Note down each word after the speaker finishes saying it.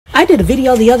I did a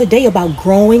video the other day about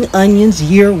growing onions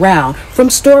year-round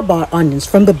from store-bought onions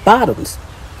from the bottoms,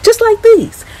 just like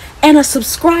these. And a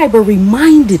subscriber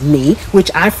reminded me,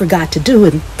 which I forgot to do,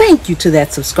 and thank you to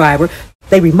that subscriber.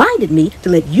 They reminded me to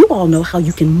let you all know how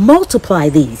you can multiply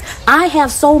these. I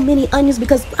have so many onions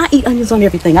because I eat onions on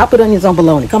everything. I put onions on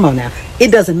bologna. Come on now. It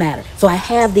doesn't matter. So I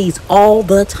have these all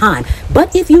the time.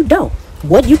 But if you don't,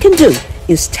 what you can do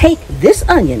is take this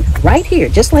onion right here,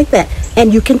 just like that,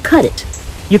 and you can cut it.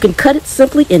 You can cut it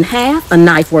simply in half. A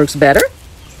knife works better.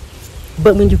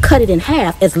 But when you cut it in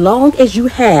half, as long as you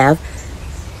have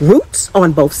roots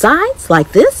on both sides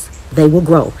like this, they will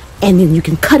grow. And then you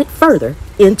can cut it further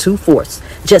into fourths.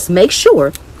 Just make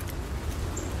sure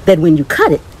that when you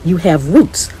cut it, you have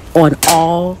roots on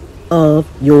all of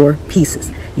your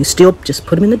pieces. You still just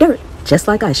put them in the dirt, just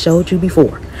like I showed you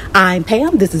before. I'm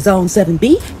Pam, this is Zone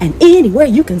 7B, and anywhere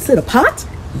you can sit a pot,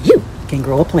 you can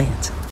grow a plant.